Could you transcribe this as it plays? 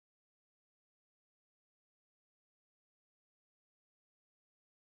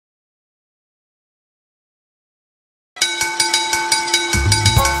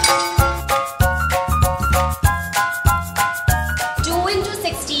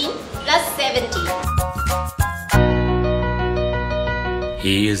15 plus 17.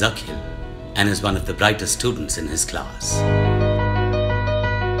 He is Akhil and is one of the brightest students in his class.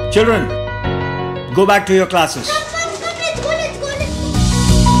 Children, go back to your classes. Let's go.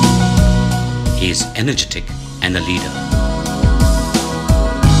 He is energetic and a leader.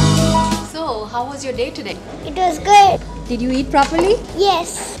 So, how was your day today? It was good. Did you eat properly?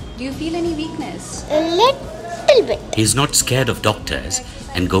 Yes, Do you feel any weakness? a little bit. He is not scared of doctors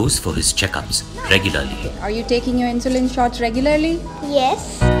and goes for his checkups regularly. Are you taking your insulin shots regularly?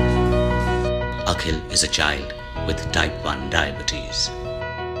 Yes. Akhil is a child with type 1 diabetes.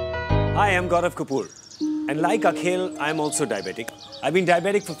 Hi, I'm Gaurav Kapur. And like Akhil, I'm also diabetic. I've been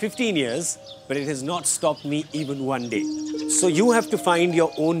diabetic for 15 years, but it has not stopped me even one day. So you have to find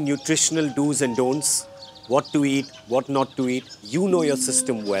your own nutritional do's and don'ts, what to eat, what not to eat. You know your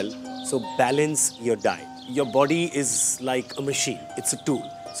system well, so balance your diet. Your body is like a machine, it's a tool.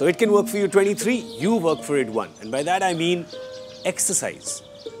 So it can work for you 23, you work for it 1. And by that I mean exercise.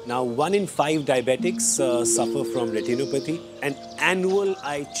 Now, 1 in 5 diabetics suffer from retinopathy. An annual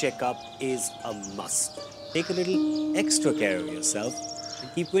eye checkup is a must. Take a little extra care of yourself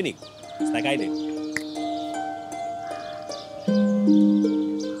and keep winning, just like I did.